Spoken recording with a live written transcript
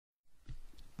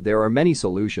There are many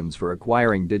solutions for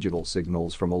acquiring digital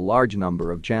signals from a large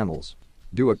number of channels.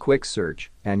 Do a quick search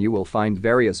and you will find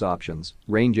various options,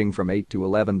 ranging from $8 to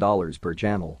 $11 per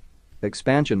channel.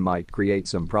 Expansion might create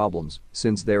some problems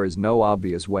since there is no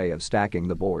obvious way of stacking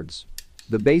the boards.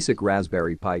 The basic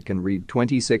Raspberry Pi can read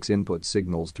 26 input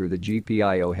signals through the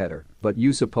GPIO header, but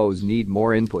you suppose need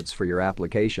more inputs for your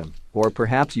application, or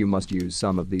perhaps you must use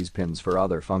some of these pins for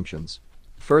other functions.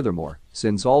 Furthermore,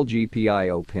 since all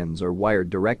GPIO pins are wired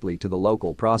directly to the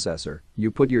local processor, you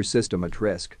put your system at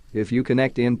risk if you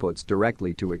connect inputs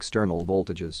directly to external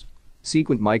voltages.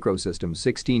 Sequent Microsystems'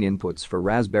 16 inputs for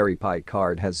Raspberry Pi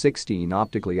card has 16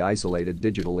 optically isolated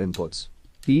digital inputs.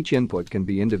 Each input can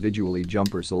be individually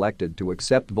jumper selected to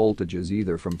accept voltages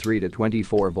either from 3 to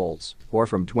 24 volts or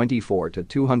from 24 to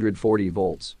 240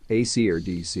 volts, AC or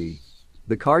DC.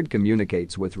 The card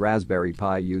communicates with Raspberry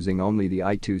Pi using only the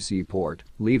I2C port,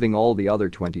 leaving all the other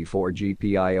 24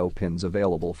 GPIO pins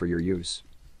available for your use.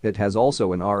 It has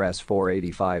also an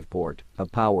RS-485 port, a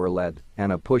power LED,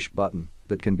 and a push button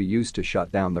that can be used to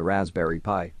shut down the Raspberry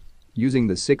Pi. Using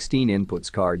the 16 inputs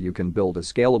card you can build a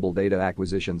scalable data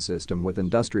acquisition system with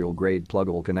industrial-grade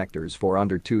pluggable connectors for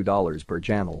under $2 per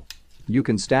channel. You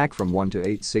can stack from 1 to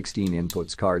 8 16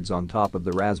 inputs cards on top of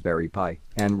the Raspberry Pi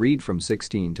and read from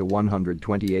 16 to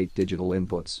 128 digital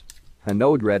inputs. A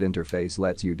Node-RED interface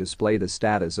lets you display the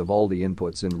status of all the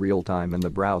inputs in real time in the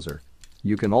browser.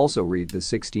 You can also read the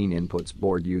 16 inputs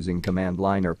board using command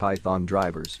line or Python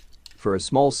drivers. For a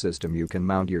small system you can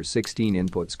mount your 16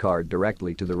 inputs card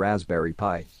directly to the Raspberry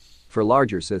Pi. For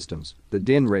larger systems, the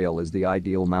DIN rail is the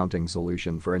ideal mounting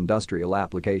solution for industrial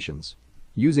applications.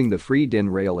 Using the free DIN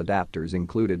rail adapters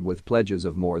included with pledges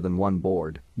of more than one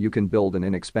board, you can build an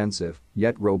inexpensive,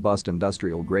 yet robust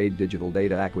industrial-grade digital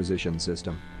data acquisition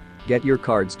system. Get your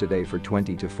cards today for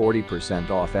 20 to 40%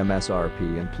 off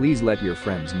MSRP and please let your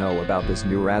friends know about this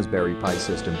new Raspberry Pi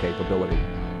system capability.